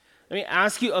Let me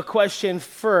ask you a question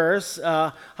first.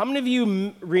 How many of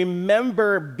you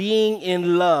remember being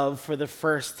in love for the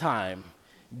first time?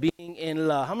 Being in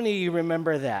love. How many of you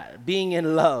remember that? Being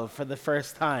in love for the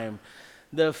first time.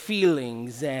 The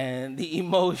feelings and the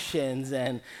emotions.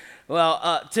 And,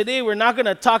 well, today we're not going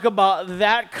to talk about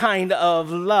that kind of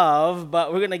love,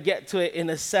 but we're going to get to it in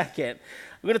a second.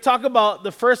 We're going to talk about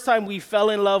the first time we fell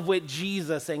in love with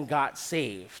Jesus and got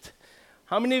saved.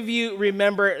 How many of you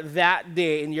remember that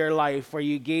day in your life where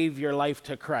you gave your life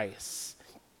to Christ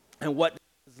and what it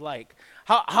was like?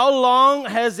 How long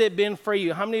has it been for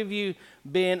you? How many of you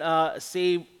been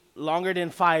saved longer than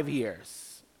 5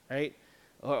 years, right?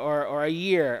 Or a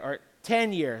year, or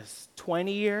 10 years,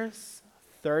 20 years,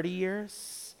 30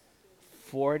 years,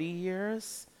 40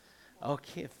 years?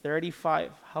 Okay,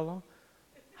 35. How long?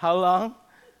 How long?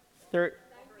 30.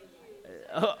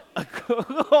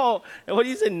 Oh, what do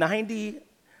you say, 90?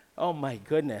 Oh my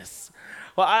goodness.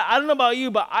 Well, I don't know about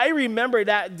you, but I remember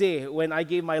that day when I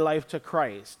gave my life to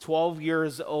Christ, 12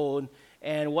 years old,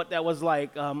 and what that was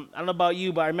like. I don't know about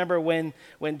you, but I remember when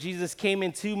Jesus came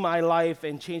into my life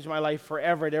and changed my life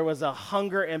forever, there was a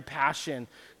hunger and passion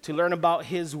to learn about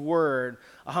his word,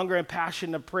 a hunger and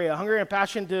passion to pray, a hunger and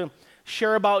passion to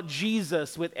share about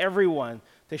Jesus with everyone,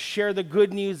 to share the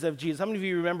good news of Jesus. How many of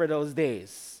you remember those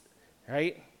days?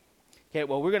 Right? Okay,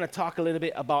 well, we're going to talk a little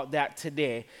bit about that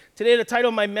today. Today, the title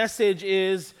of my message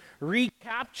is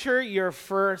Recapture Your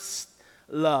First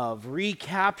Love.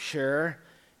 Recapture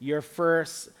Your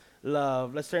First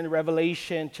Love. Let's turn to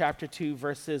Revelation chapter 2,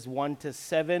 verses 1 to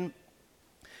 7.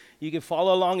 You can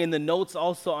follow along in the notes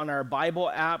also on our Bible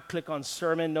app. Click on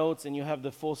sermon notes, and you have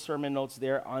the full sermon notes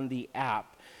there on the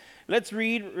app. Let's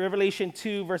read Revelation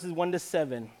 2, verses 1 to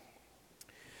 7.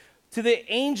 To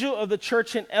the angel of the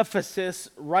church in Ephesus,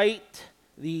 write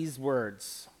these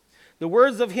words. The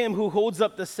words of him who holds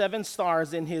up the 7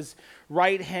 stars in his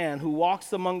right hand, who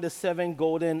walks among the 7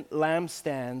 golden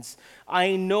lampstands.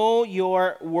 I know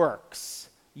your works,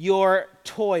 your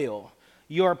toil,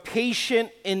 your patient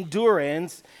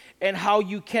endurance, and how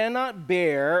you cannot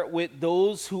bear with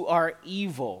those who are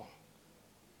evil,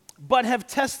 but have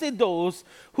tested those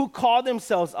who call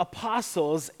themselves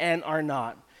apostles and are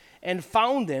not, and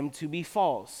found them to be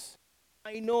false.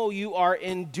 I know you are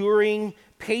enduring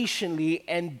patiently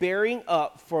and bearing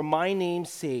up for my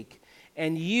name's sake,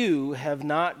 and you have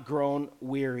not grown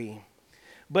weary.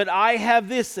 But I have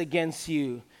this against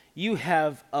you: you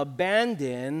have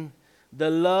abandoned the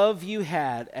love you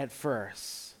had at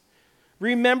first.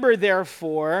 Remember,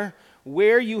 therefore,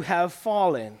 where you have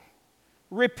fallen.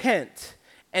 Repent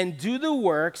and do the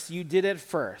works you did at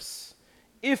first.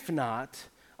 If not,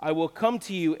 I will come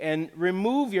to you and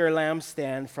remove your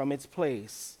lampstand from its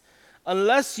place.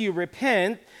 Unless you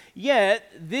repent, yet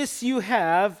this you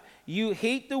have, you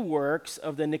hate the works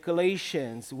of the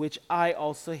Nicolaitans, which I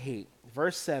also hate.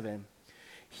 Verse 7,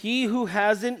 he who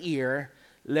has an ear,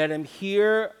 let him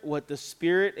hear what the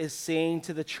Spirit is saying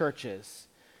to the churches.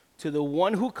 To the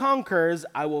one who conquers,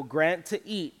 I will grant to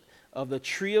eat of the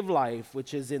tree of life,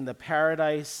 which is in the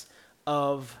paradise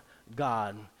of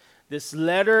God. This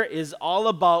letter is all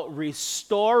about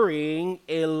restoring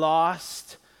a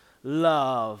lost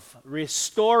love.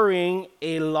 Restoring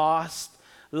a lost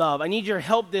love. I need your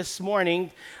help this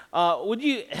morning. Would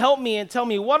you help me and tell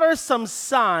me, what are some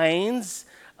signs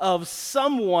of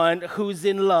someone who's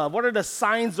in love? What are the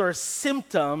signs or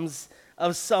symptoms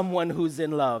of someone who's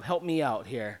in love? Help me out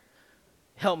here.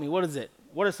 Help me. What is it?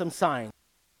 What are some signs?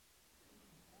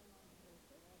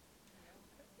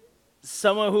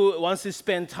 Someone who wants to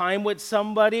spend time with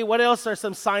somebody. What else are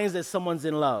some signs that someone's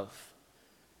in love?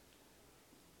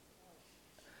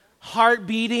 Heart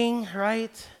beating,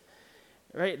 right?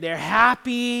 Right? They're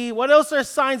happy. What else are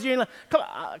signs you're in love? Come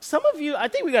on, some of you, I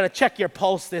think we got to check your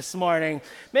pulse this morning.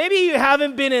 Maybe you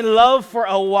haven't been in love for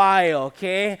a while,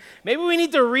 okay? Maybe we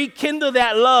need to rekindle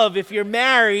that love. If you're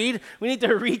married, we need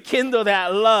to rekindle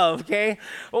that love, okay?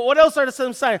 Well, what else are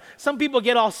some signs? Some people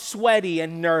get all sweaty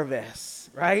and nervous,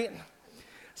 right?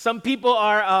 Some people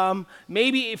are,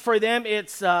 maybe for them,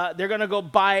 it's they're going to go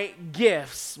buy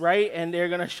gifts, right? And they're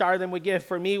going to shower them with gifts.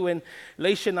 For me, when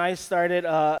Laisha and I started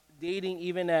dating,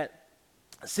 even at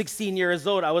 16 years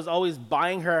old, I was always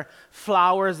buying her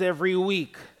flowers every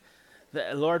week.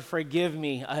 Lord, forgive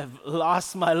me. I've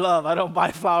lost my love. I don't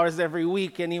buy flowers every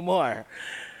week anymore.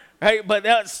 Right? But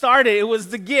that started, it was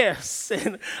the gifts.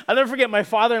 And I'll never forget, my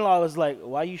father-in-law was like,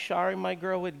 why are you showering my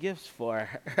girl with gifts for?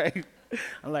 Right?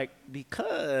 I'm like,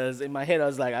 because in my head I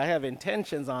was like, I have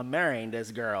intentions on marrying this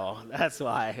girl. That's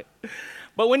why.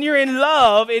 But when you're in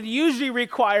love, it usually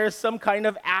requires some kind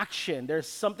of action. There's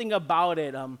something about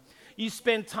it. You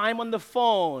spend time on the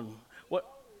phone. What?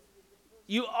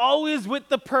 You always with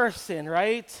the person,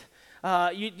 right?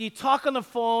 You talk on the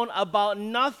phone about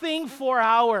nothing for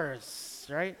hours,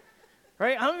 right?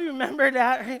 Right? How many remember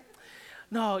that? Right?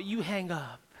 No, you hang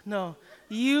up. No,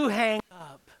 you hang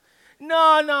up.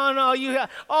 No, no, no.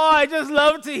 Oh, I just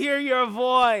love to hear your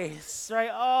voice,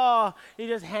 right? Oh, you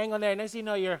just hang on there. Next thing you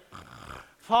know, you're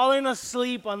falling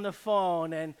asleep on the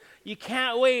phone, and you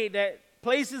can't wait. That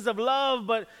places of love,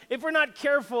 but if we're not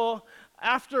careful,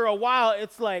 after a while,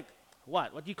 it's like,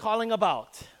 what? What are you calling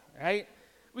about, right?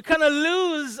 We kind of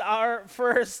lose our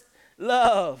first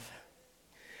love.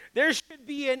 There should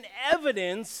be an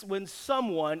evidence when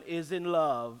someone is in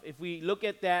love. If we look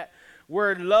at that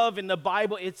word love in the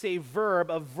Bible, it's a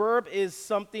verb. A verb is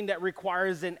something that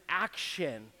requires an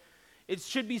action. It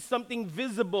should be something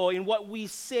visible in what we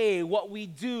say, what we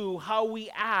do, how we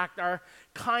act, our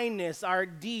kindness, our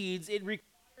deeds. It requires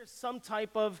some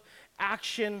type of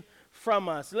action from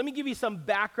us. Let me give you some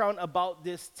background about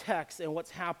this text and what's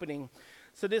happening.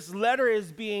 So this letter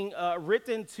is being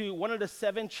written to one of the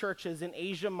 7 churches in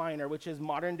Asia Minor, which is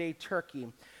modern-day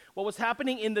Turkey. What was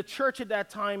happening in the church at that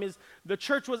time is the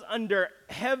church was under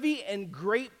heavy and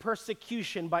great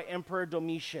persecution by Emperor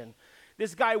Domitian.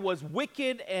 This guy was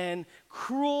wicked and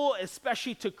cruel,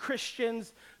 especially to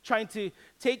Christians, trying to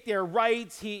take their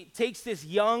rights. He takes this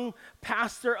young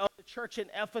pastor of the church in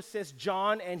Ephesus,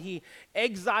 John, and he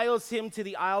exiles him to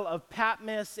the Isle of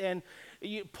Patmos. And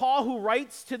Paul, who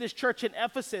writes to this church in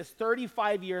Ephesus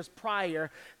 35 years prior,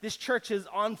 this church is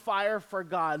on fire for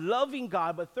God, loving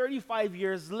God, but 35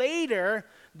 years later,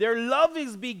 their love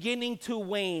is beginning to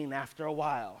wane after a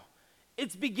while.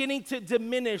 It's beginning to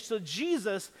diminish. So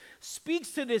Jesus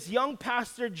speaks to this young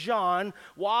pastor, John,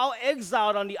 while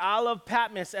exiled on the Isle of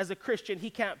Patmos as a Christian. He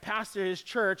can't pastor his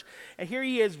church. And here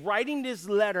he is writing this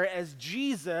letter as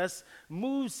Jesus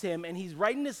moves him. And he's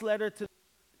writing this letter to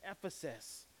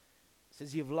Ephesus. He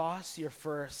says, you've lost your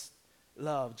first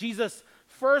love. Jesus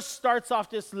first starts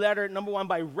off this letter, number one,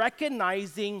 by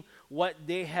recognizing what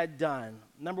they had done.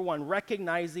 Number one,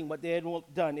 recognizing what they had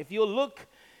done. If you look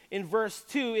in verse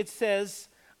 2, it says,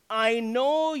 I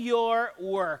know your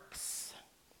works.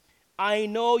 I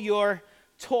know your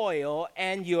toil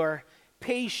and your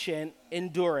patient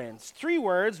endurance. 3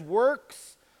 words,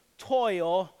 works,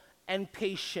 toil, and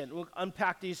patient. We'll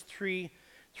unpack these three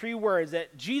words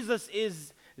that Jesus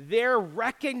is there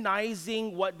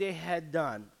recognizing what they had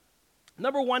done.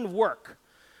 Number one, work.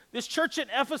 This church in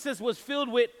Ephesus was filled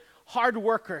with hard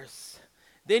workers.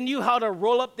 They knew how to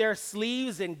roll up their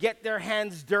sleeves and get their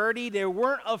hands dirty. They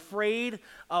weren't afraid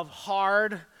of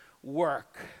hard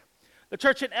work. The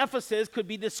church in Ephesus could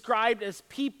be described as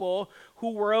people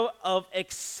who were of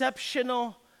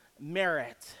exceptional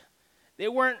merit. They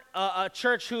weren't a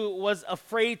church who was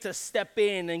afraid to step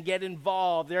in and get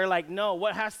involved. They're like, no,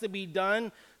 what has to be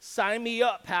done? Sign me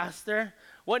up, pastor.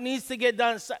 What needs to get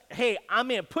done? Hey, I'm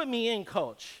in. Put me in,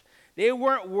 coach. They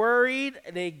weren't worried.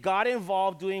 They got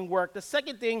involved doing work. The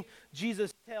second thing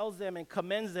Jesus tells them and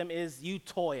commends them is you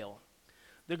toil.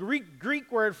 The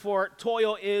Greek word for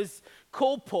toil is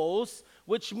kopos,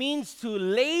 which means to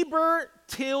labor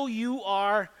till you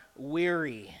are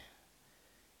weary.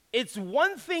 It's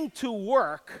one thing to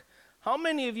work. How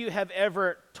many of you have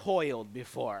ever toiled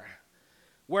before?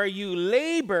 Where you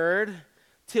labored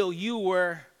till you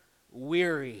were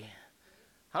weary.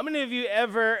 How many of you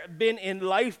ever been in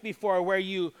life before where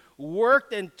you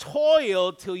worked and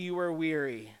toiled till you were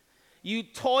weary? You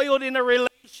toiled in a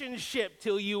relationship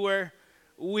till you were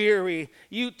weary.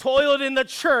 You toiled in the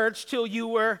church till you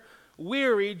were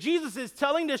weary. Jesus is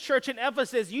telling this church in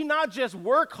Ephesus, you not just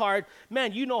work hard,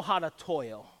 man, you know how to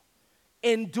toil,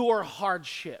 endure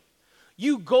hardship.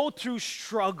 You go through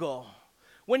struggle.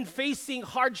 When facing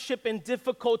hardship and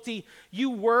difficulty, you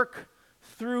work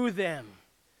through them.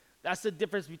 That's the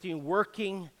difference between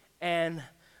working and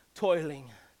toiling.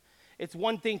 It's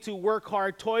one thing to work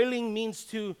hard. Toiling means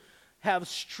to have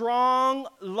strong,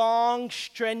 long,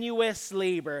 strenuous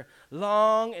labor.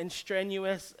 Long and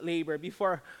strenuous labor.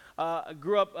 Before I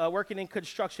grew up working in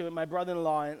construction with my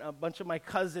brother-in-law and a bunch of my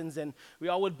cousins, and we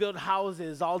all would build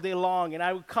houses all day long. And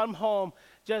I would come home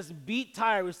just beat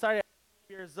tired. We started at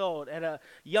 12 years old at a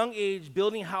young age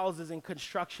building houses and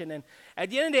construction. And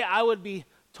at the end of the day, I would be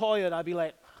toiled. I'd be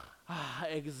like,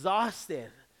 exhausted,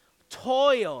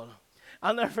 toiled.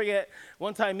 I'll never forget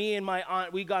one time me and my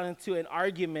aunt, we got into an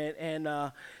argument,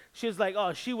 and she was like,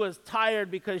 oh, she was tired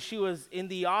because she was in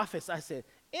the office. I said,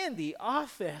 in the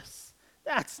office?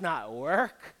 That's not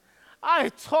work. I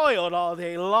toiled all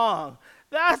day long.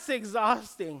 That's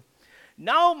exhausting.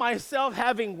 Now myself,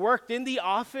 having worked in the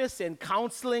office and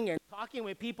counseling and talking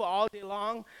with people all day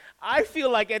long, I feel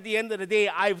like at the end of the day,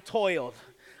 I've toiled.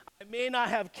 I may not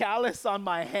have callus on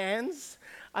my hands.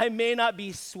 I may not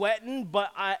be sweating,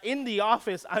 but in the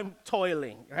office, I'm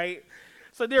toiling, right?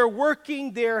 So they're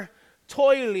working, they're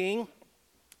toiling.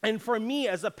 And for me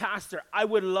as a pastor, I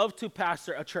would love to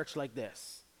pastor a church like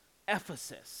this,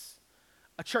 Ephesus,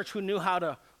 a church who knew how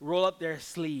to roll up their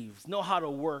sleeves, know how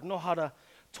to work, know how to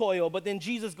toil. But then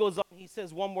Jesus goes on, he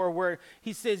says one more word.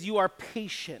 He says, you are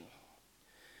patient.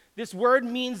 This word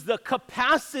means the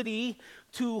capacity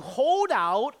to hold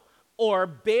out or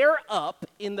bear up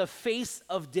in the face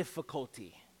of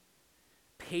difficulty.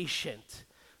 Patient.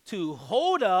 To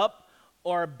hold up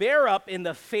or bear up in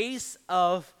the face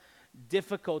of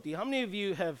difficulty. How many of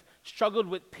you have struggled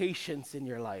with patience in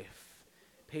your life?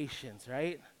 Patience,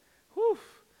 right? Whew.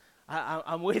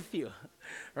 I'm with you,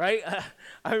 right?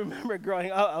 I remember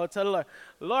growing up, I would tell the Lord,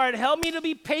 Lord, help me to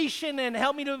be patient and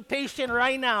help me to be patient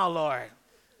right now, Lord.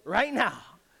 Right now.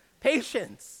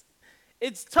 Patience.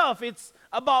 It's tough. It's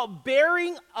about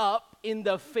bearing up in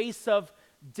the face of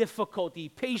difficulty.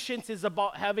 Patience is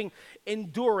about having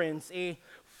endurance, a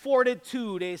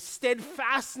fortitude, a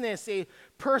steadfastness, a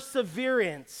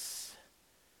perseverance.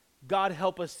 God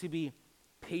help us to be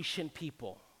patient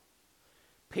people.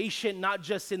 Patient not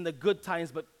just in the good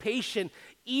times, but patient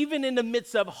even in the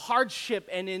midst of hardship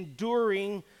and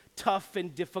enduring tough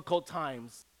and difficult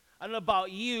times. I don't know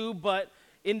about you, but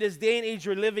in this day and age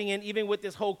we're living in, even with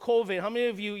this whole COVID, how many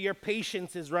of you, your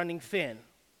patience is running thin?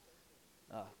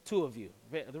 Two of you.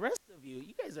 The rest of you,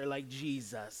 you guys are like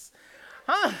Jesus.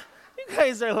 Huh? You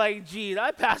guys are like Jesus.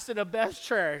 I pastor the best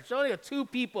church. Only two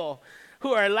people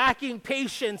who are lacking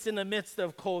patience in the midst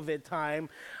of COVID time.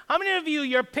 How many of you,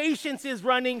 your patience is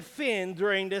running thin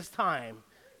during this time?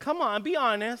 Come on, be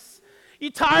honest.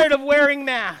 You're tired of wearing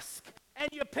masks, and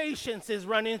your patience is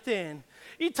running thin.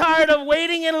 You're tired of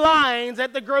waiting in lines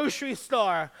at the grocery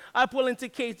store. I pull into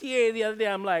KTA the other day.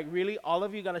 I'm like, really? All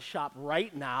of you got to shop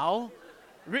right now?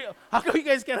 How come you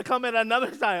guys can't come at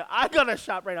another time? I got to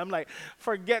shop right now. I'm like,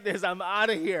 forget this. I'm out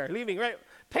of here. Leaving, right?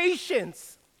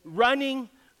 Patience running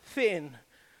thin.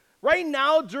 Right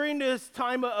now, during this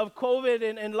time of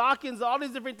COVID and lock-ins, all these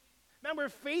different things, man, we're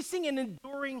facing and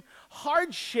enduring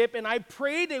hardship, and I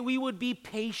pray that we would be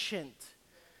patient.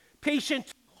 Patient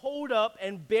to hold up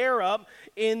and bear up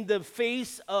in the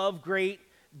face of great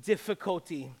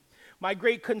difficulty. My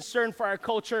great concern for our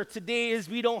culture today is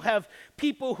we don't have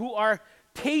people who are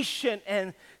patient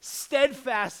and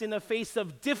steadfast in the face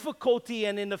of difficulty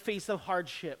and in the face of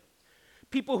hardship.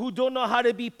 People who don't know how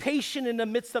to be patient in the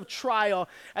midst of trial.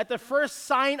 At the first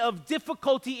sign of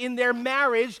difficulty in their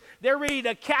marriage, they're ready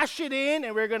to cash it in,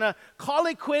 and we're going to call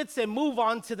it quits and move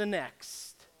on to the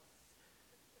next.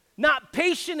 Not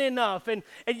patient enough, and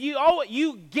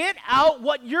you get out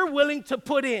what you're willing to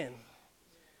put in.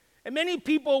 And many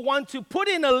people want to put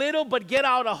in a little but get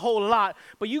out a whole lot.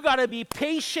 But you got to be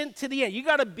patient to the end. You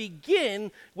got to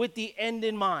begin with the end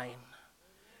in mind.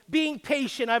 Being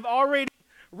patient. I've already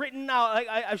written out,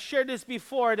 I've shared this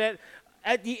before, that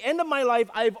at the end of my life,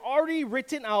 I've already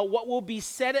written out what will be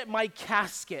said at my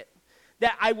casket.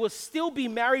 That I will still be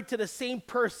married to the same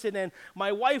person, and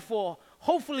my wife will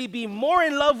hopefully be more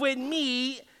in love with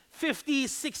me 50,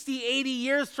 60, 80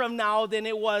 years from now than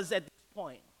it was at this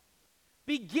point.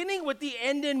 Beginning with the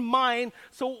end in mind.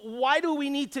 So why do we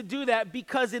need to do that?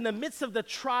 Because in the midst of the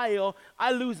trial,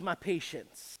 I lose my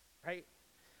patience, right?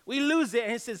 We lose it,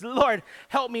 and it says, Lord,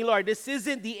 help me, Lord. This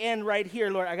isn't the end right here,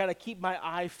 Lord. I got to keep my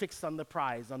eye fixed on the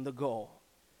prize, on the goal.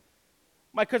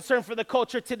 My concern for the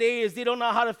culture today is they don't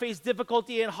know how to face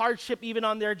difficulty and hardship even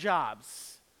on their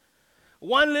jobs.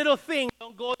 One little thing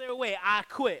don't go their way, I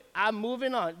quit. I'm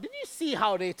moving on. Did you see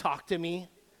how they talk to me?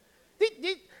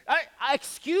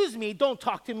 Excuse me, don't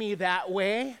talk to me that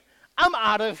way. I'm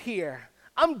out of here.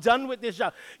 I'm done with this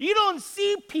job. You don't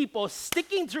see people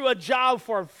sticking through a job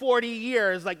for 40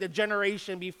 years like the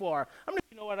generation before. I don't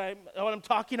even know what I'm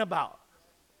talking about.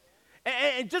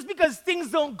 And just because things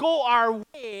don't go our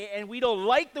way and we don't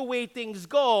like the way things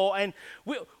go, and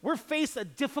we're faced a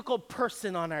difficult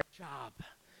person on our job,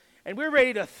 and we're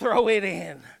ready to throw it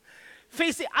in.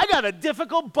 Face it, I got a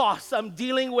difficult boss I'm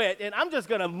dealing with, and I'm just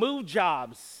going to move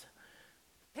jobs.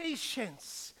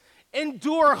 Patience.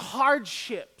 Endure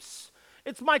hardships.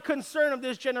 It's my concern of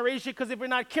this generation, because if we're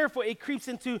not careful, it creeps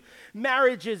into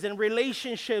marriages and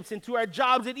relationships, into our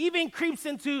jobs. It even creeps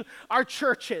into our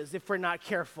churches if we're not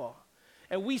careful.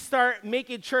 And we start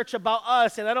making church about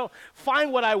us, and I don't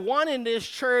find what I want in this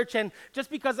church, and just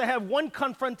because I have one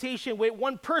confrontation with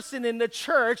one person in the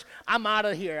church, I'm out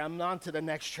of here. I'm on to the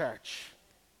next church.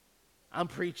 I'm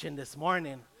preaching this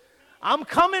morning. I'm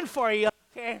coming for you,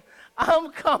 okay?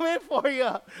 I'm coming for you.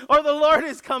 Or the Lord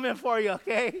is coming for you,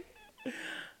 okay?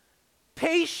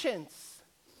 patience.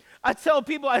 I tell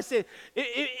people, I say,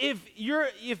 if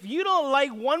you don't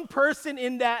like one person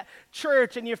in that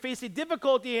church and you're facing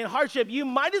difficulty and hardship, you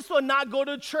might as well not go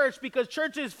to church, because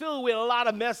church is filled with a lot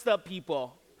of messed up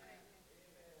people.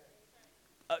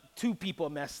 2 people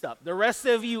messed up. The rest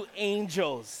of you,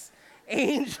 angels.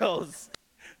 Angels,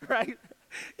 right?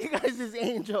 You guys is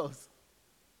angels.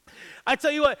 I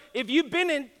tell you what, if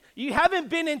you haven't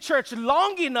been in church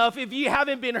long enough if you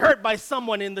haven't been hurt by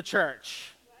someone in the church.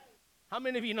 How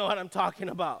many of you know what I'm talking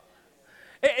about?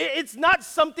 It's not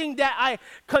something that I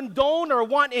condone or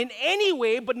want in any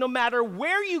way, but no matter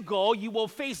where you go, you will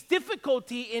face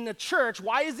difficulty in a church.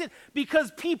 Why is it?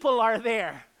 Because people are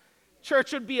there.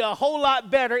 Church would be a whole lot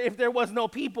better if there was no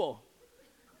people.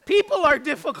 People are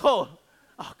difficult.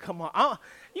 Oh, come on.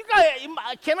 You guys,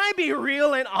 can I be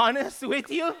real and honest with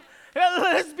you?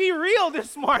 Let's be real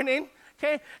this morning.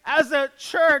 Okay, as a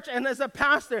church and as a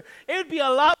pastor, it would be a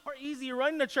lot more easy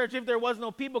running the church if there was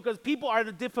no people, because people are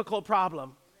the difficult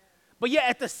problem. But yet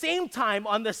at the same time,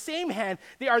 on the same hand,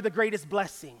 they are the greatest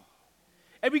blessing.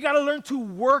 And we got to learn to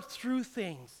work through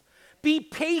things. Be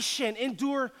patient,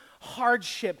 endure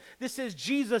hardship. This is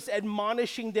Jesus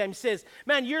admonishing them. He says,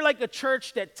 man, you're like a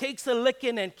church that takes a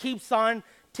licking and keeps on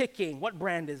ticking. What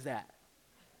brand is that?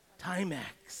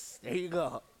 Timex. There you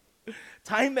go.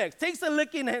 Timex takes a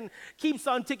licking and keeps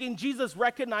on ticking. Jesus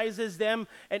recognizes them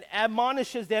and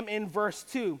admonishes them in verse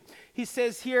 2. He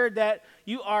says here that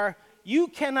you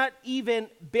cannot even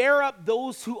bear up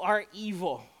those who are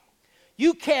evil.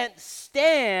 You can't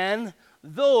stand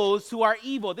those who are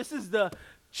evil. This is the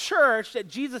church that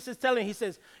Jesus is telling. He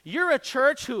says, you're a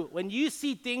church who, when you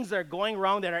see things that are going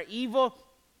wrong that are evil,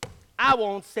 I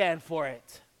won't stand for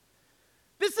it.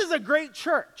 This is a great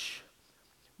church.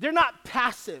 They're not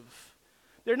passive.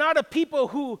 They're not a people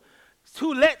who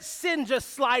let sin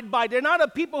just slide by. They're not a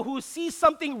people who see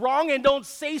something wrong and don't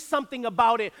say something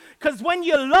about it. Because when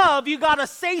you love, you got to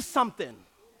say something.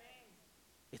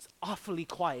 It's awfully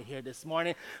quiet here this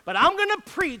morning, but I'm going to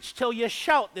preach till you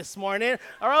shout this morning,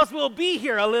 or else we'll be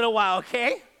here a little while,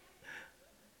 okay?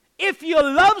 If you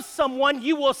love someone,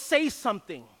 you will say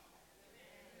something.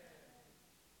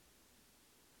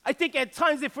 I think at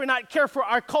times, if we're not careful,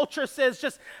 our culture says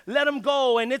just let them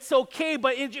go and it's okay.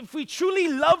 But if we truly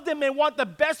love them and want the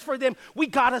best for them, we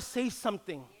got to say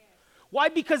something. Why?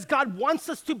 Because God wants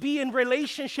us to be in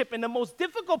relationship. And the most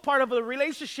difficult part of a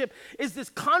relationship is this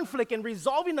conflict. And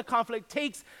resolving the conflict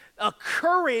takes a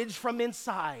courage from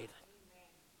inside.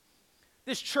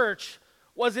 This church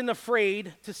wasn't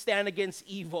afraid to stand against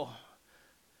evil.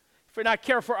 If we're not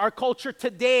careful, our culture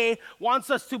today wants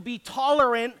us to be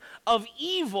tolerant of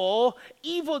evil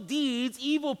deeds,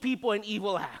 evil people, and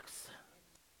evil acts.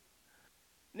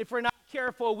 And if we're not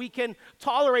careful, we can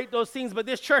tolerate those things, but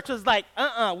this church is like,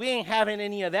 we ain't having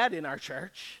any of that in our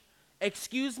church.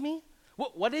 Excuse me?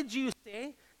 What did you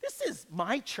say? This is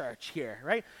my church here,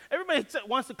 right? Everybody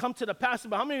wants to come to the pastor,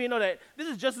 but how many of you know that this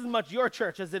is just as much your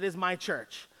church as it is my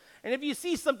church? And if you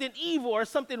see something evil or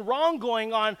something wrong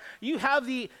going on, you have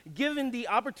given the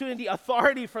opportunity,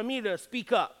 authority for me to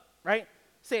speak up, right?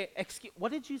 Say,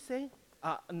 what did you say?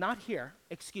 Not here.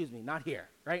 Excuse me, not here,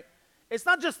 right? It's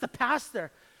not just the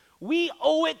pastor. We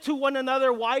owe it to one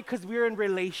another. Why? Because we're in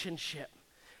relationship.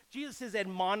 Jesus is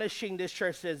admonishing this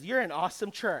church, says, you're an awesome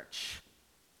church.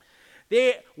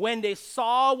 When they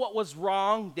saw what was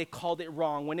wrong, they called it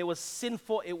wrong. When it was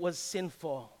sinful, it was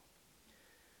sinful.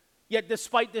 Yet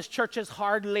despite this church's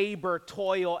hard labor,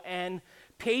 toil, and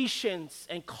patience,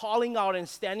 and calling out and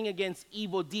standing against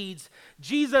evil deeds,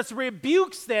 Jesus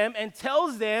rebukes them and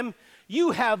tells them,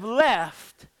 you have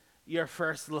left your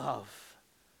first love.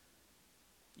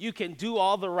 You can do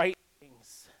all the right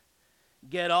things.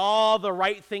 Get all the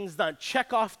right things done.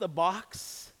 Check off the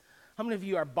box. How many of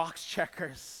you are box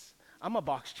checkers? I'm a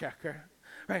box checker.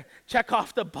 Right? Check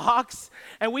off the box,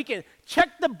 and we can check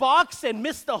the box and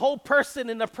miss the whole person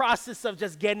in the process of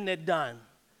just getting it done.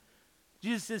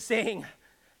 Jesus is saying,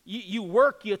 you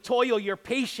work, you toil, you're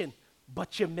patient,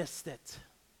 but you missed it.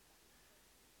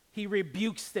 He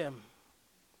rebukes them.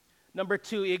 Number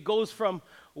 2, it goes from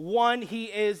 1, he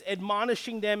is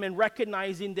admonishing them and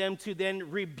recognizing them, to then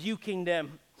rebuking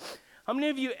them. How many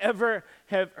of you ever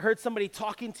have heard somebody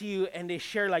talking to you and they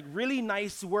share like really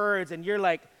nice words and you're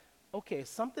like, okay,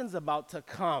 something's about to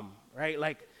come, right?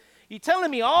 Like, you're telling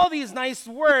me all these nice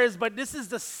words, but this is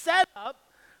the setup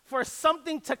for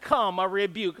something to come, a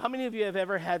rebuke. How many of you have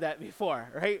ever had that before,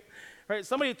 right? Right?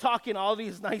 Somebody talking all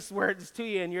these nice words to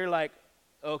you, and you're like,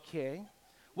 okay,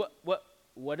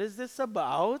 what is this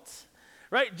about?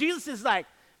 Right? Jesus is like,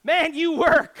 man, you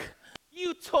work,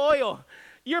 you toil,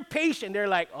 you're patient. They're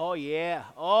like, oh yeah.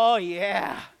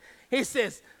 He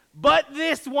says, but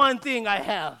this one thing I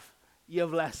have, you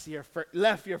have left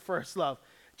your first love.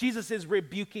 Jesus is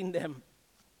rebuking them.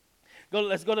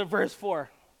 Let's go to verse 4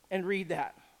 and read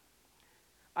that.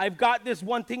 I've got this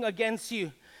one thing against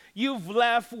you. You've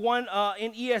left one,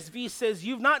 in ESV says,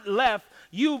 you've not left,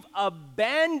 you've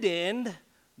abandoned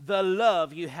the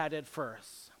love you had at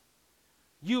first.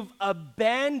 You've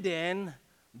abandoned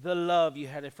the love you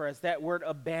had at first. That word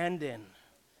abandon.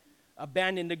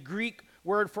 Abandon. The Greek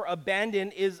word for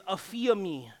abandon is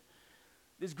aphiemi.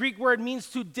 This Greek word means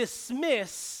to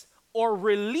dismiss or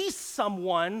release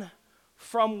someone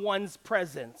from one's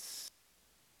presence.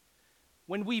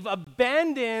 When we've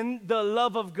abandoned the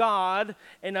love of God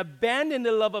and abandoned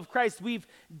the love of Christ, we've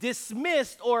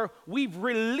dismissed or we've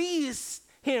released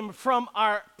him from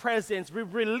our presence.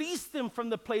 We've released him from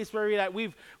the place where we're at.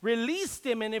 We've released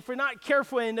him, and if we're not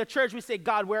careful in the church, we say,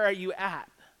 God, where are you at?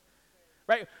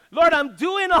 Right? Lord, I'm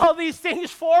doing all these things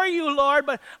for you, Lord,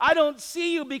 but I don't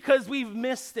see you because we've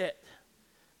missed it.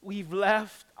 We've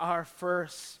left our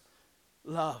first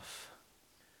love.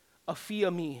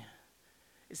 Aphiemi.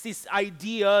 It's this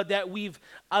idea that we've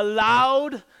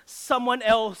allowed someone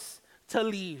else to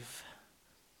leave.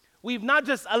 We've not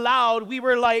just allowed, we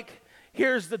were like,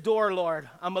 here's the door, Lord.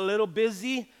 I'm a little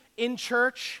busy in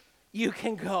church. You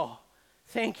can go.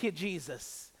 Thank you,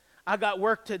 Jesus. I got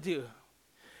work to do.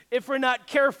 If we're not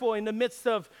careful in the midst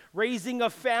of raising a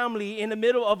family, in the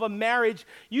middle of a marriage,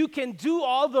 you can do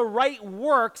all the right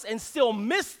works and still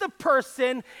miss the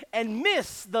person and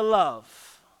miss the love.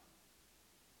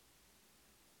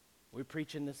 We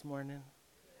preaching this morning?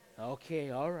 Okay,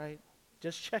 all right.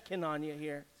 Just checking on you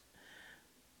here.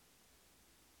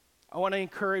 I want to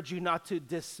encourage you not to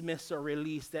dismiss or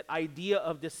release. That idea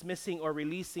of dismissing or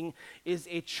releasing is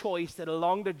a choice that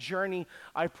along the journey,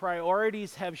 our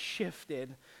priorities have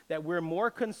shifted, that we're more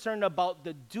concerned about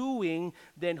the doing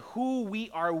than who we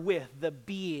are with, the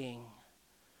being.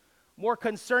 More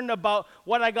concerned about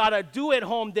what I got to do at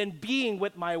home than being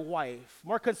with my wife.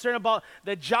 More concerned about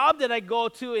the job that I go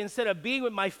to instead of being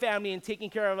with my family and taking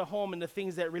care of the home and the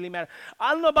things that really matter.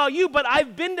 I don't know about you, but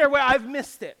I've been there where I've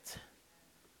missed it.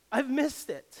 I've missed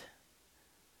it.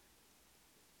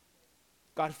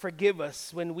 God, forgive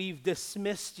us when we've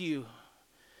dismissed you,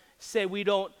 said we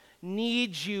don't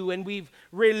need you, and we've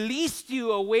released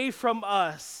you away from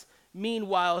us,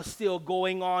 meanwhile still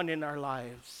going on in our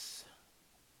lives.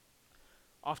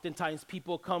 Oftentimes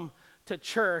people come to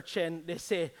church and they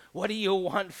say, what do you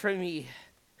want from me?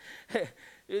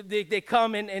 they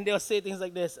come and they'll say things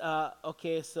like this,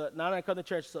 okay, so now I come to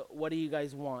church, so what do you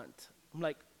guys want? I'm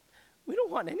like, we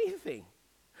don't want anything.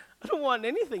 I don't want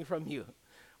anything from you.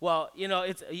 Well,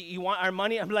 it's you want our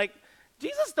money? I'm like,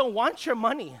 Jesus don't want your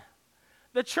money.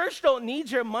 The church don't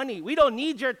need your money. We don't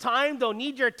need your time, don't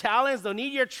need your talents, don't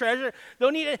need your treasure,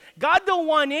 don't need it. God don't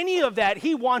want any of that.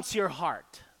 He wants your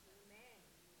heart.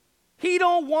 He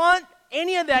don't want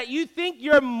any of that. You think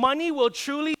your money will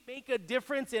truly make a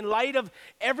difference in light of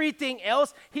everything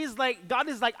else? God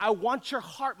is like, I want your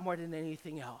heart more than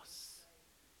anything else.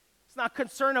 It's not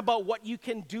concerned about what you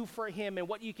can do for him and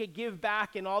what you can give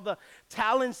back and all the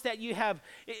talents that you have.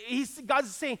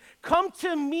 God's saying, come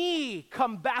to me,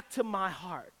 come back to my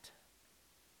heart.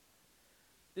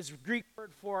 This Greek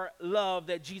word for love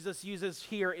that Jesus uses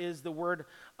here is the word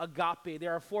agape.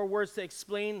 There are 4 words to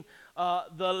explain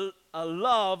the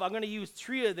love. I'm going to use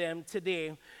 3 of them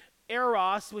today.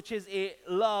 Eros, which is a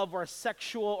love or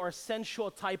sexual or sensual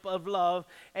type of love.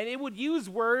 And it would use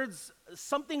words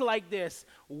something like this: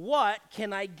 what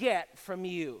can I get from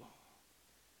you?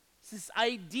 It's this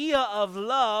idea of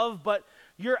love, but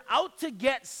you're out to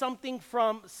get something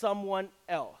from someone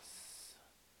else.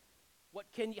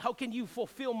 How can you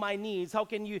fulfill my needs? How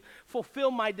can you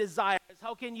fulfill my desires?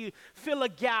 How can you fill a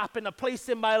gap in a place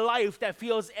in my life that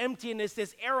feels empty? And it's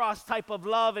this eros type of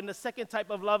love. And the second type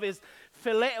of love is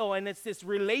phileo, and it's this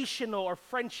relational or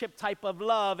friendship type of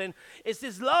love. And it's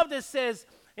this love that says,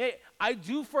 hey, I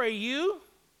do for you,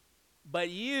 but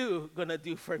you gonna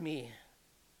do for me.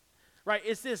 Right?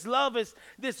 It's this love, is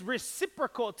this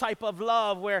reciprocal type of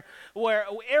love where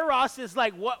eros is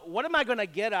like, what am I gonna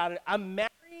get out of it? I'm marrying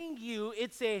you.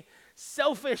 It's a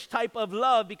selfish type of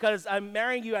love because I'm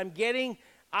marrying you. I'm getting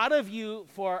out of you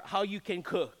for how you can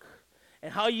cook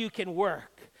and how you can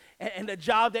work and the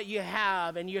job that you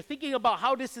have. And you're thinking about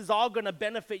how this is all going to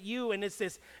benefit you. And it's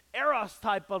this eros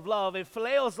type of love. And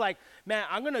phileo's like, man,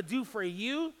 I'm going to do for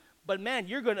you, but man,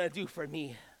 you're going to do for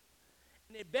me.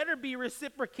 It better be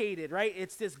reciprocated, right?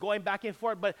 It's this going back and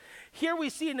forth. But here we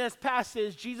see in this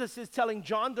passage, Jesus is telling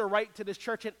John to write to this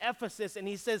church in Ephesus, and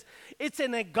he says it's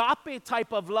an agape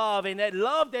type of love, and that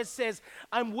love that says,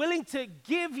 I'm willing to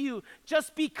give you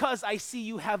just because I see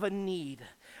you have a need.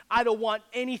 I don't want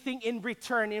anything in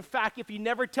return. In fact, if you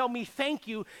never tell me thank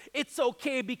you, it's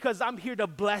okay because I'm here to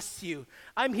bless you.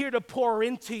 I'm here to pour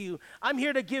into you. I'm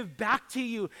here to give back to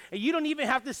you. And you don't even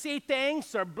have to say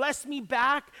thanks or bless me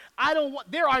back.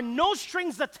 There are no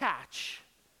strings attached.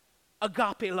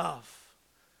 Agape love.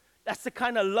 That's the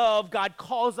kind of love God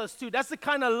calls us to. That's the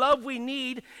kind of love we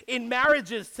need in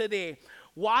marriages today.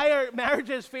 Why are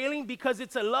marriages failing? Because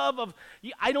it's a love of,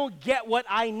 I don't get what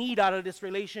I need out of this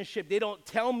relationship. They don't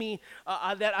tell me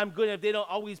that I'm good. If they don't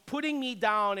always putting me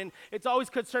down, and it's always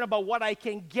concerned about what I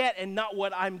can get and not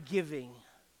what I'm giving.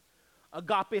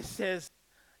 Agape says,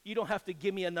 you don't have to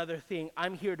give me another thing.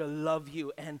 I'm here to love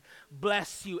you and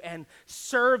bless you and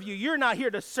serve you. You're not here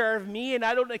to serve me, and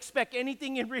I don't expect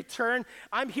anything in return.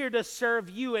 I'm here to serve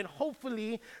you, and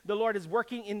hopefully the Lord is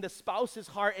working in the spouse's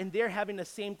heart, and they're having the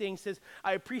same thing. Says,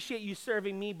 I appreciate you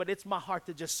serving me, but it's my heart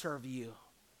to just serve you.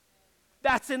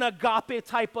 That's an agape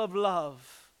type of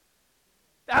love.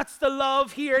 That's the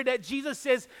love here that Jesus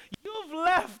says, you've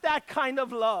left that kind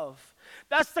of love.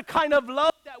 That's the kind of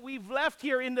love that we've left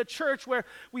here in the church where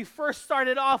we first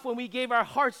started off when we gave our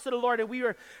hearts to the Lord and we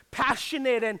were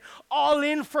passionate and all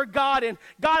in for God. And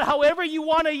God, however you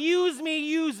want to use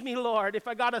me, Lord. If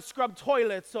I got to scrub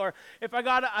toilets, or if I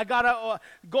gotta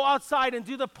go outside and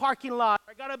do the parking lot,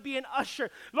 or I got to be an usher.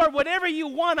 Lord, whatever you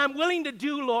want, I'm willing to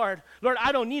do, Lord. Lord,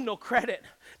 I don't need no credit.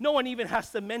 No one even has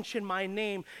to mention my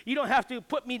name. You don't have to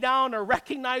put me down or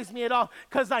recognize me at all,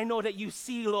 because I know that you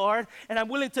see, Lord. And I'm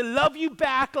willing to love you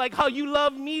back like how you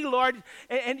love me, Lord.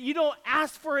 And you don't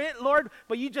ask for it, Lord,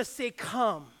 but you just say,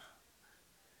 come.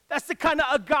 That's the kind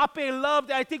of agape love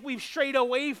that I think we've strayed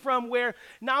away from, where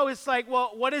now it's like,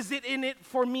 well, what is it in it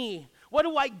for me? What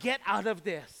do I get out of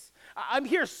this? I'm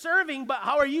here serving, but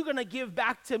how are you going to give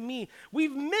back to me?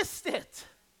 We've missed it.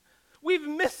 We've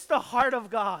missed the heart of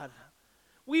God.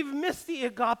 We've missed the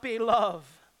agape love.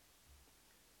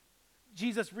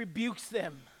 Jesus rebukes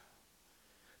them.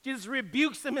 Jesus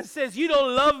rebukes them and says, you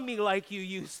don't love me like you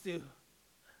used to.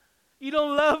 You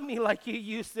don't love me like you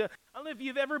used to. I don't know if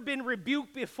you've ever been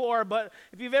rebuked before, but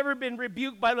if you've ever been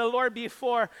rebuked by the Lord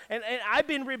before, and I've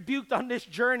been rebuked on this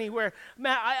journey where,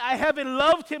 man, I haven't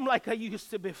loved him like I used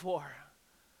to before.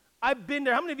 I've been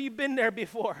there. How many of you have been there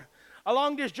before?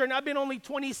 Along this journey, I've been only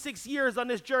 26 years on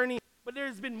this journey, but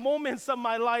there's been moments of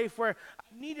my life where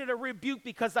I needed a rebuke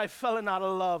because I've fallen out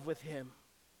of love with him.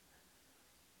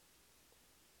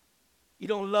 You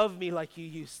don't love me like you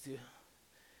used to.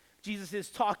 Jesus is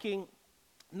talking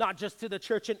not just to the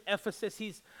church in Ephesus,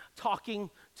 he's talking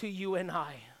to you and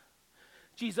I.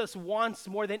 Jesus wants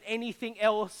more than anything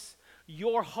else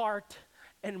your heart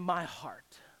and my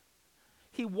heart.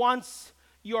 He wants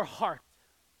your heart.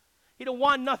 He don't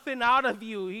want nothing out of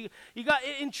you.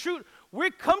 In truth,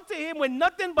 we come to him with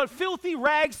nothing but filthy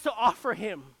rags to offer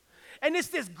him. And it's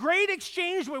this great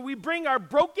exchange where we bring our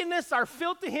brokenness, our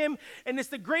filth to him, and it's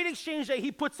the great exchange that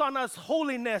he puts on us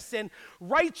holiness and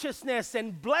righteousness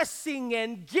and blessing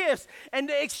and gifts. And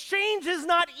the exchange is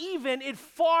not even, it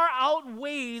far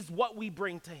outweighs what we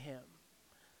bring to him.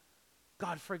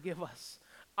 God forgive us.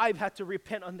 I've had to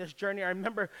repent on this journey. I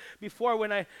remember before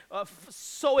when I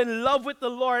so in love with the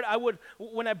Lord,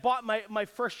 when I bought my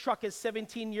first truck at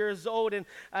 17 years old, and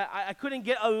I couldn't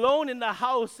get alone in the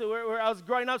house where I was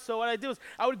growing up. So what I do is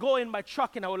I would go in my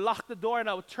truck and I would lock the door and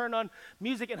I would turn on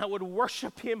music and I would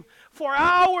worship him for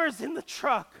hours in the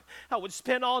truck. I would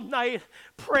spend all night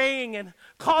praying and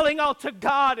calling out to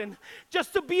God and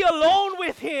just to be alone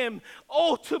with him.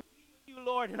 Oh, to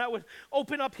Lord, and I would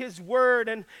open up his word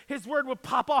and his word would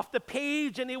pop off the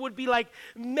page and it would be like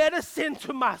medicine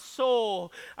to my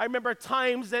soul. I remember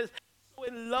times that so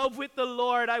in love with the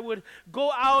Lord, I would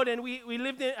go out and we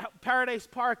lived in Paradise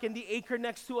Park and the acre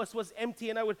next to us was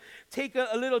empty, and I would take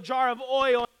a little jar of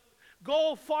oil,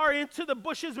 go far into the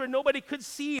bushes where nobody could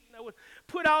see, and I would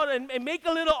put out and make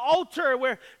a little altar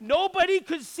where nobody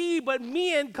could see but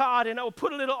me and God, and I would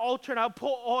put a little altar and I would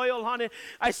pour oil on it.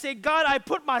 I say, God, I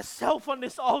put myself on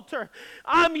this altar.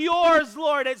 I'm yours,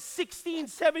 Lord, at 16,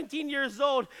 17 years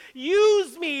old.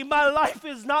 Use me. My life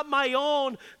is not my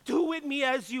own. Do with me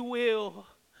as you will.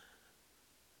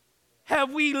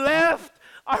 Have we left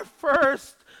our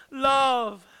first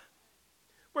love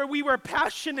where we were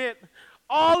passionate,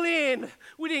 all in?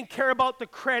 We didn't care about the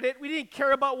credit. We didn't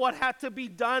care about what had to be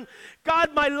done.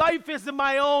 God, my life isn't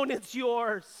my own, it's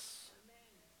yours.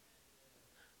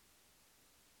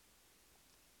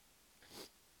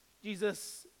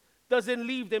 Jesus doesn't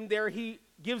leave them there. He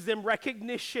gives them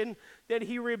recognition, then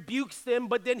he rebukes them,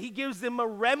 but then he gives them a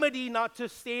remedy not to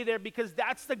stay there, because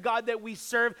that's the God that we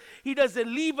serve. He doesn't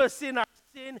leave us in our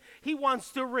sin. He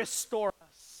wants to restore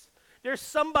us. There's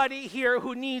somebody here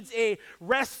who needs a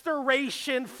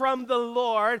restoration from the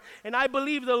Lord, and I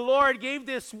believe the Lord gave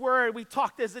this word. We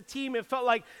talked as a team. It felt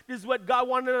like this is what God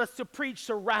wanted us to preach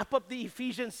to wrap up the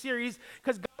Ephesians series,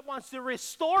 because God wants to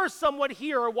restore someone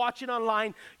here or watching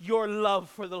online your love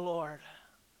for the Lord.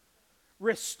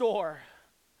 Restore.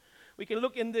 We can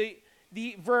look in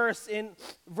the verse, in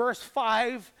verse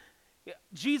 5.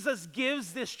 Jesus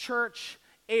gives this church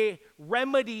a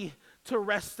remedy to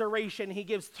restoration. He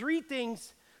gives 3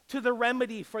 things to the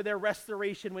remedy for their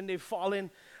restoration when they've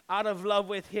fallen out of love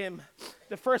with him.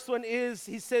 The first one is,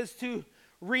 he says to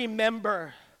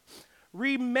remember.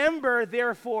 Remember,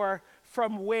 therefore,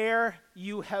 from where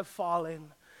you have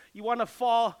fallen. You want to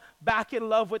fall back in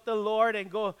love with the Lord and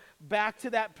go back to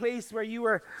that place where you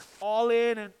were all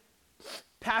in and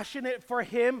passionate for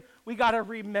him? We got to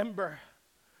remember.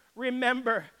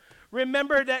 Remember.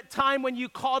 Remember that time when you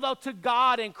called out to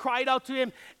God and cried out to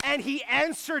him and he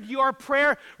answered your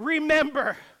prayer.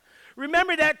 Remember.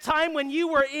 Remember that time when you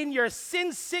were in your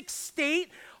sin-sick state,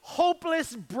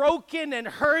 hopeless, broken, and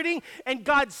hurting, and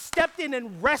God stepped in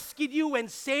and rescued you and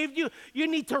saved you. You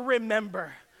need to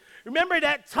remember. Remember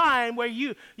that time where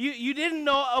you didn't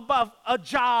know about a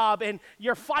job and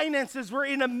your finances were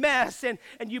in a mess, and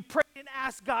you prayed and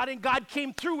asked God, and God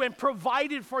came through and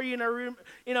provided for you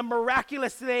in a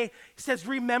miraculous way. He says,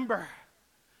 remember.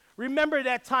 Remember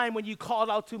that time when you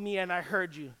called out to me and I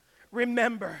heard you.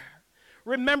 Remember.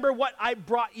 Remember what I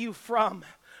brought you from.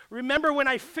 Remember when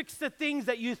I fixed the things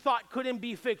that you thought couldn't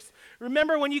be fixed.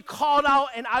 Remember when you called out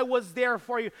and I was there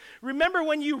for you. Remember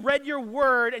when you read your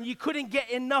word and you couldn't get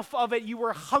enough of it. You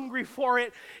were hungry for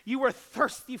it. You were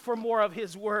thirsty for more of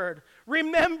his word.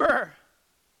 Remember.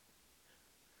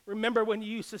 Remember when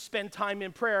you used to spend time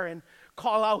in prayer and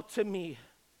call out to me.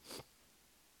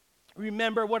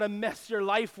 Remember what a mess your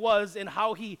life was and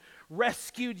how he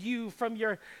rescued you from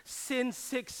your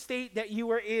sin-sick state that you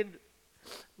were in.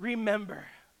 Remember.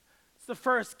 The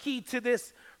first key to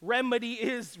this remedy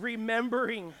is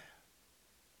remembering.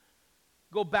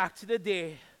 Go back to the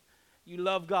day you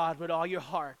love God with all your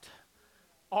heart,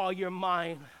 all your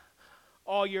mind,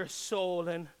 all your soul,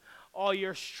 and all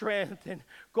your strength. And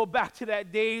go back to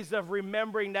that days of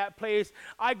remembering that place.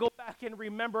 I go back and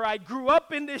remember I grew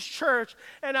up in this church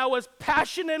and I was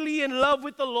passionately in love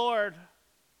with the Lord.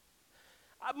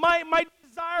 My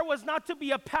desire was not to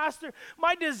be a pastor.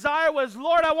 My desire was,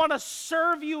 Lord, I want to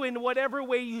serve you in whatever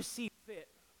way you see fit.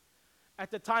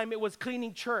 At the time, it was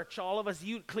cleaning church. All of us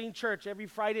youth clean church every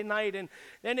Friday night. And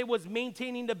then it was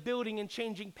maintaining the building and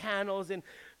changing panels and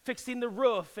fixing the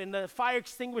roof and the fire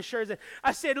extinguishers. And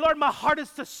I said, Lord, my heart is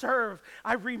to serve.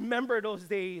 I remember those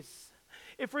days.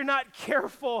 If we're not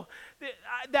careful,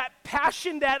 that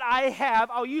passion that I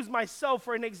have, I'll use myself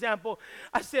for an example.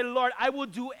 I said, Lord, I will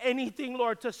do anything,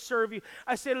 Lord, to serve you.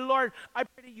 I said, Lord, I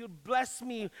pray that you'd bless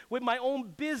me with my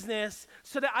own business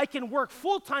so that I can work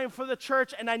full-time for the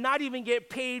church and I not even get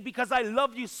paid because I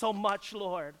love you so much,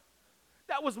 Lord.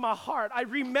 That was my heart. I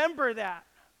remember that.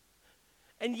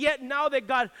 And yet now that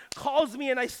God calls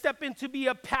me and I step in to be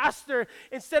a pastor,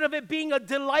 instead of it being a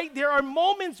delight, there are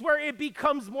moments where it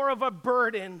becomes more of a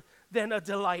burden than a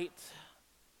delight.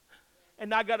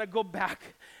 And I got to go back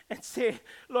and say,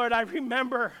 Lord, I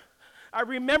remember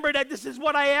that this is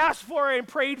what I asked for and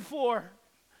prayed for.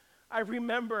 I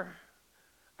remember.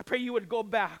 I pray you would go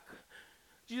back.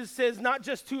 Jesus says not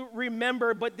just to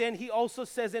remember, but then he also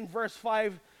says in verse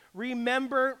 5,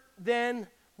 remember, then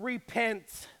repent.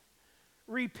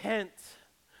 Repent.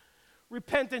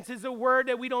 Repentance is a word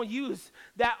that we don't use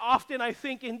that often, I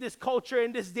think, in this culture,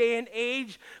 in this day and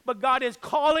age. But God is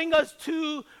calling us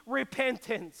to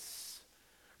repentance.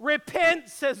 Repent,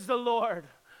 says the Lord.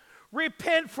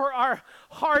 Repent for our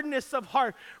hardness of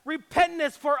heart.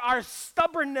 Repentance for our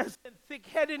stubbornness and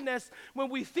thick-headedness when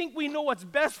we think we know what's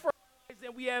best for our lives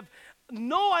and we have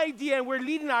no idea and we're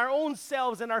leading our own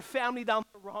selves and our family down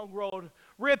the wrong road.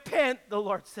 Repent, the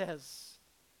Lord says.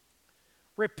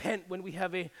 Repent when we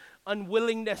have an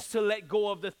unwillingness to let go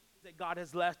of the things that God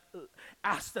has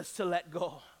asked us to let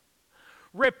go.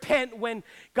 Repent when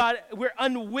we're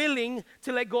unwilling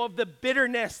to let go of the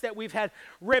bitterness that we've had.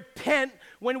 Repent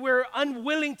when we're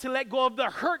unwilling to let go of the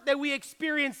hurt that we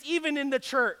experience even in the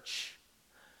church.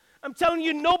 I'm telling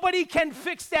you, nobody can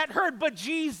fix that hurt but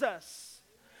Jesus.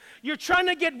 You're trying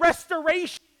to get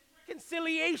restoration,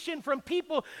 reconciliation from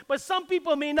people, but some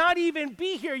people may not even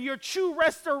be here. Your true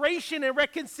restoration and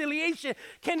reconciliation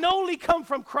can only come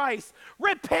from Christ.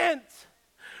 Repent.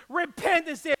 Repent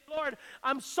and say, Lord,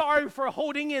 I'm sorry for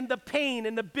holding in the pain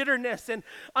and the bitterness and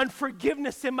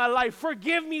unforgiveness in my life.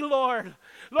 Forgive me, Lord.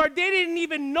 Lord, they didn't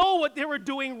even know what they were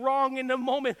doing wrong in the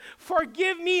moment.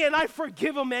 Forgive me, and I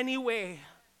forgive them anyway.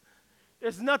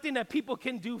 There's nothing that people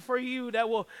can do for you that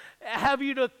will have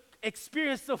you to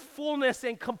experience the fullness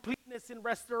and completeness and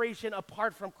restoration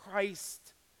apart from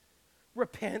Christ.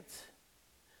 Repent.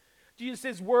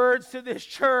 Jesus' words to this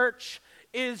church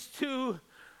is to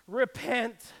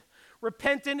repent.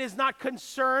 Repentant is not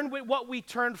concerned with what we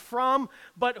turn from,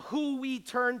 but who we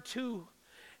turn to.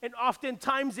 And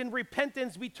oftentimes in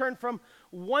repentance, we turn from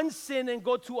one sin and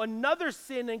go to another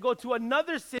sin and go to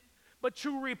another sin. But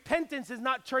true repentance is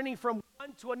not turning from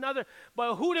one to another.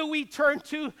 But who do we turn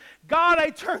to? God, I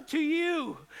turn to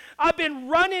you. I've been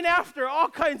running after all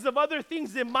kinds of other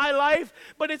things in my life,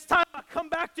 but it's time I come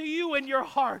back to you in your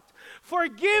heart.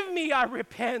 Forgive me, I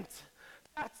repent.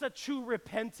 That's a true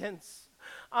repentance.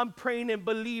 I'm praying and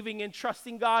believing and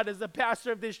trusting God as the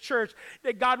pastor of this church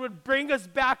that God would bring us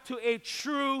back to a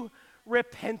true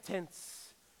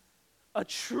repentance. A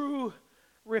true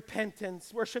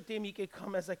repentance. Worship team, you can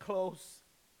come as I close.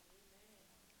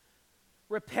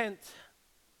 Repent.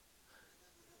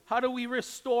 How do we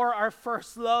restore our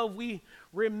first love? We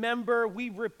remember, we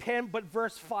repent, but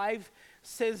verse 5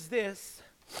 says this: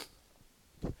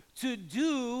 to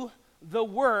do the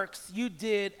works you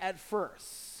did at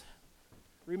first.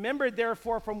 Remember,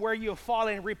 therefore, from where you have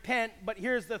fallen, repent. But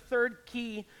here's the third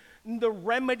key. The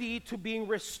remedy to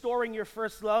restoring your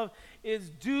first love is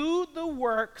do the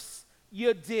works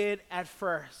you did at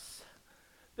first.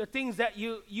 The things that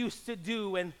you used to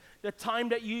do and the time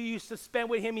that you used to spend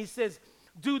with him, he says,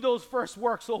 do those first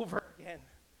works over again.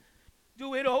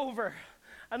 Do it over.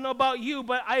 I don't know about you,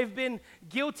 but I've been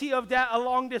guilty of that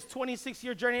along this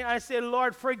 26-year journey. I say,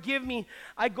 Lord, forgive me.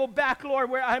 I go back, Lord,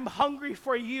 where I'm hungry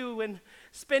for you and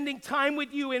spending time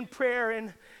with you in prayer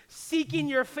and seeking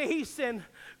your face and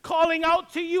calling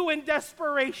out to you in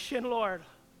desperation, Lord.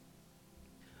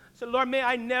 So, Lord, may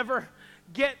I never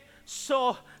get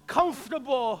so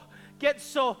comfortable, get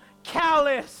so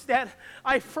callous that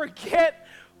I forget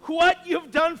what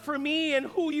you've done for me and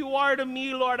who you are to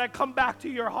me, Lord. I come back to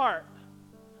your heart.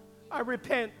 I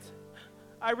repent.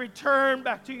 I return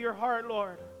back to your heart,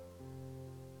 Lord.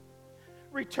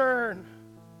 Return.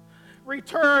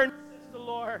 Return, says the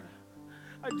Lord.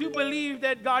 I do believe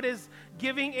that God is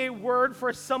giving a word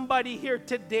for somebody here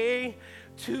today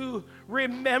to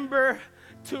remember,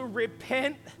 to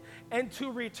repent, and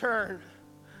to return.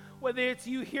 Whether it's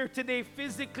you here today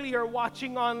physically or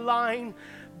watching online,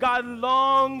 God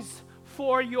longs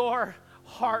for your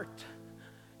heart.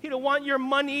 He don't want your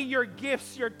money, your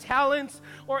gifts, your talents,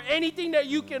 or anything that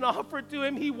you can offer to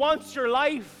him. He wants your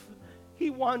life.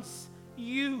 He wants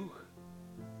you.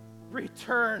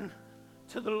 Return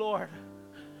to the Lord.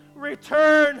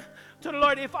 Return to the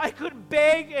Lord. If I could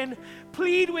beg and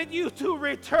plead with you to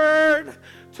return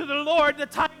to the Lord, the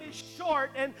time is short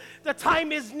and the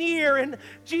time is near, and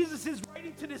Jesus is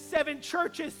writing to the 7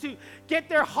 churches to get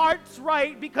their hearts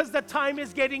right because the time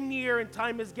is getting near and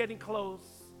time is getting close.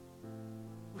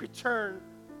 Return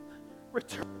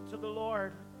to the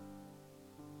Lord.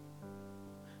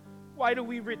 Why do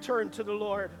we return to the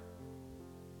Lord?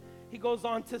 He goes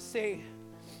on to say,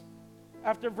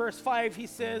 after verse 5, he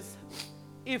says,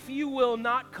 if you will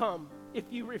not come, if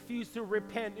you refuse to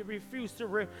repent, if you refuse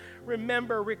to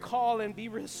remember, recall, and be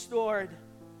restored,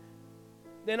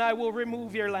 then I will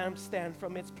remove your lampstand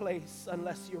from its place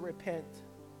unless you repent.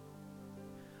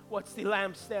 What's the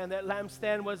lampstand? That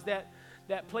lampstand was that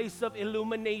place of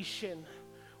illumination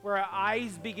where our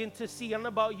eyes begin to see. I don't know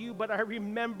about you, but I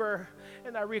remember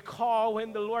and I recall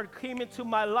when the Lord came into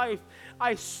my life,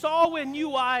 I saw with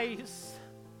new eyes.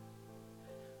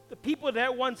 The people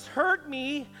that once hurt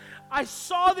me, I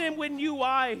saw them with new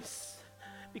eyes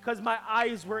because my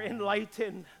eyes were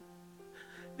enlightened.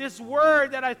 This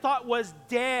word that I thought was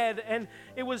dead and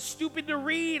it was stupid to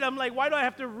read. I'm like, why do I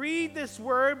have to read this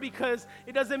word? Because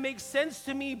it doesn't make sense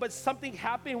to me. But something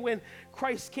happened when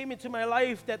Christ came into my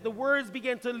life that the words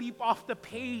began to leap off the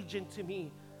page into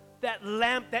me. That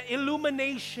lamp, that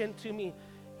illumination to me.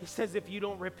 He says, if you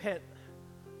don't repent,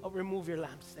 I'll remove your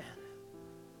lampstand.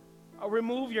 I'll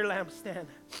remove your lampstand.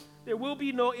 There will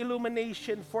be no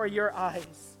illumination for your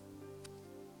eyes.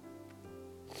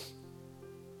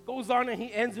 Goes on and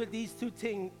he ends with these two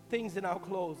things and I'll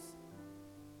close.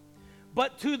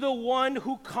 But to the one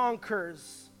who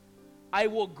conquers, I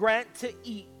will grant to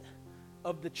eat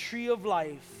of the tree of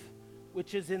life,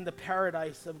 which is in the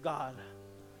paradise of God.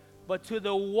 But to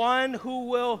the one who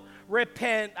will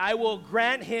repent, I will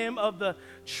grant him of the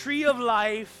tree of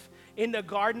life in the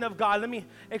garden of God. Let me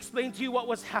explain to you what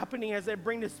was happening as I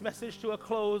bring this message to a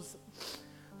close.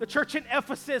 The church in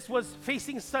Ephesus was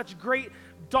facing such great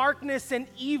darkness and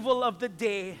evil of the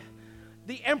day.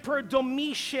 The Emperor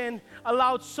Domitian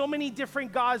allowed so many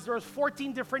different gods. There was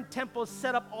 14 different temples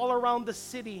set up all around the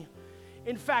city.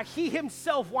 In fact, he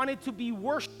himself wanted to be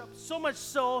worshipped, so much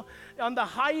so on the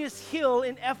highest hill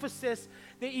in Ephesus,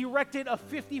 they erected a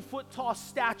 50-foot tall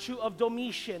statue of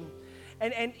Domitian.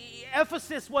 And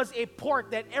Ephesus was a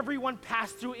port that everyone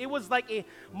passed through. It was like a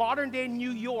modern-day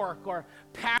New York or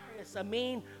Paris, a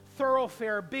main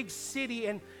thoroughfare, a big city.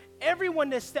 And everyone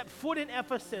that stepped foot in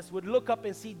Ephesus would look up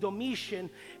and see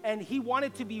Domitian, and he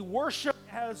wanted to be worshipped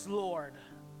as Lord.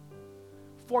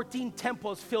 14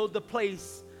 temples filled the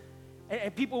place,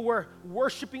 and people were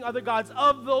worshiping other gods.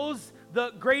 Of those,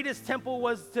 the greatest temple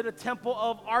was to the temple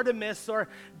of Artemis or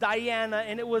Diana,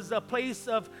 and it was a place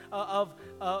of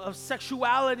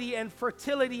sexuality and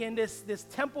fertility. And this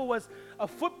temple was a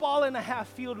football and a half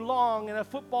field long and a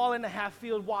football and a half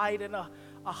field wide, and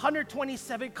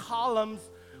 127 columns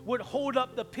would hold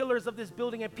up the pillars of this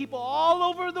building, and people all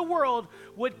over the world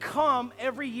would come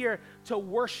every year to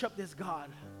worship this God.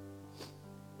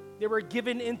 They were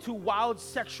given into wild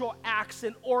sexual acts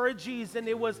and orgies, and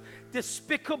it was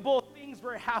despicable things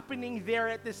were happening there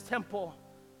at this temple.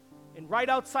 And right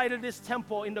outside of this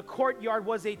temple, in the courtyard,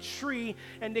 was a tree,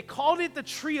 and they called it the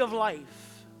tree of life.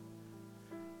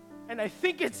 And I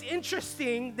think it's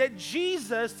interesting that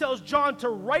Jesus tells John to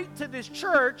write to this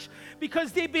church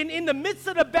because they've been in the midst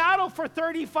of the battle for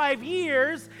 35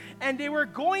 years, and they were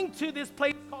going to this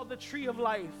place called the tree of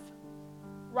life,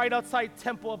 right outside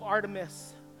Temple of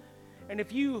Artemis. And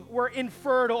if you were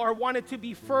infertile or wanted to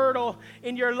be fertile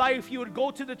in your life, you would go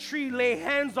to the tree, lay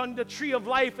hands on the tree of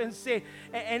life and say,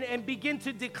 and begin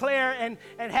to declare and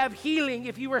have healing.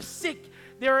 If you were sick,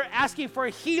 they were asking for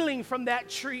healing from that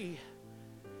tree.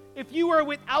 If you were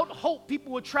without hope,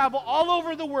 people would travel all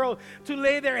over the world to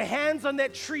lay their hands on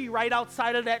that tree right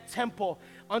outside of that temple,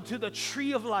 onto the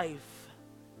tree of life.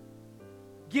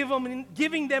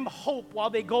 Giving them hope while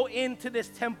they go into this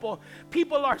temple.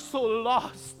 People are so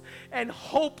lost and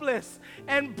hopeless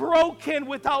and broken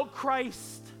without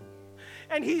Christ.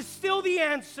 And he's still the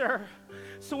answer.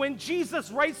 So when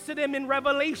Jesus writes to them in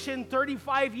Revelation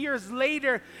 35 years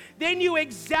later, they knew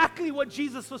exactly what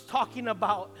Jesus was talking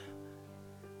about.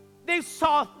 They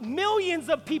saw millions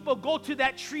of people go to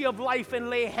that tree of life and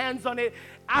lay hands on it,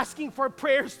 asking for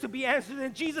prayers to be answered.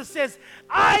 And Jesus says,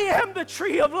 I am the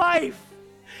tree of life.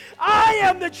 I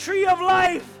am the tree of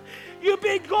life. You've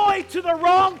been going to the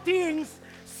wrong things,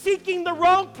 seeking the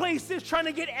wrong places, trying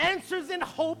to get answers and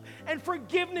hope and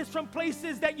forgiveness from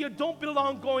places that you don't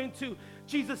belong going to.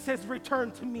 Jesus says,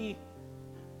 return to me.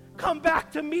 Come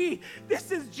back to me.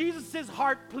 This is Jesus'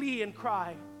 heart plea and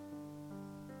cry.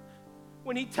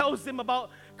 When he tells them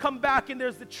about come back and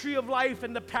there's the tree of life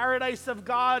and the paradise of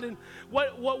God. And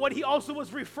what he also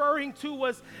was referring to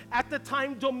was, at the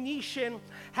time, Domitian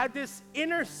had this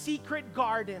inner secret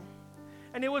garden.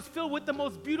 And it was filled with the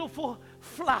most beautiful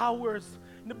flowers,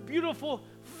 and the beautiful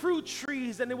fruit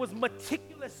trees, and it was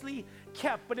meticulously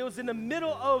kept. But it was in the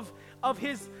middle of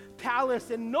his palace,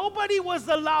 and nobody was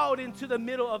allowed into the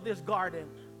middle of this garden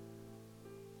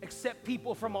except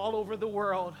people from all over the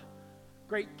world.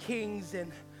 Great kings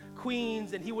and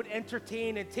queens, and he would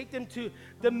entertain and take them to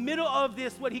the middle of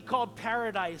this, what he called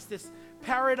paradise, this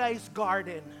paradise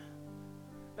garden.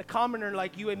 The commoner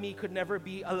like you and me could never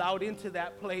be allowed into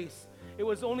that place. It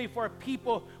was only for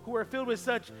people who were filled with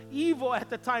such evil at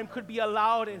the time could be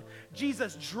allowed. And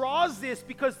Jesus draws this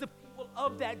because the people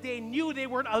of that day knew they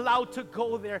weren't allowed to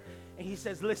go there. And he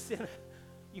says, listen,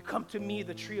 you come to me,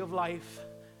 the tree of life,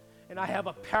 and I have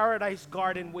a paradise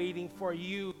garden waiting for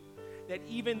you. That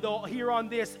even though here on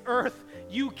this earth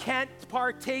you can't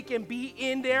partake and be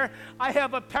in there, I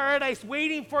have a paradise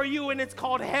waiting for you, and it's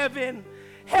called heaven.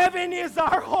 Heaven is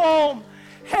our home.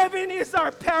 Heaven is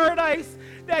our paradise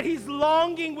that he's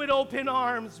longing with open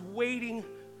arms, waiting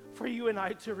for you and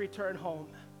I to return home.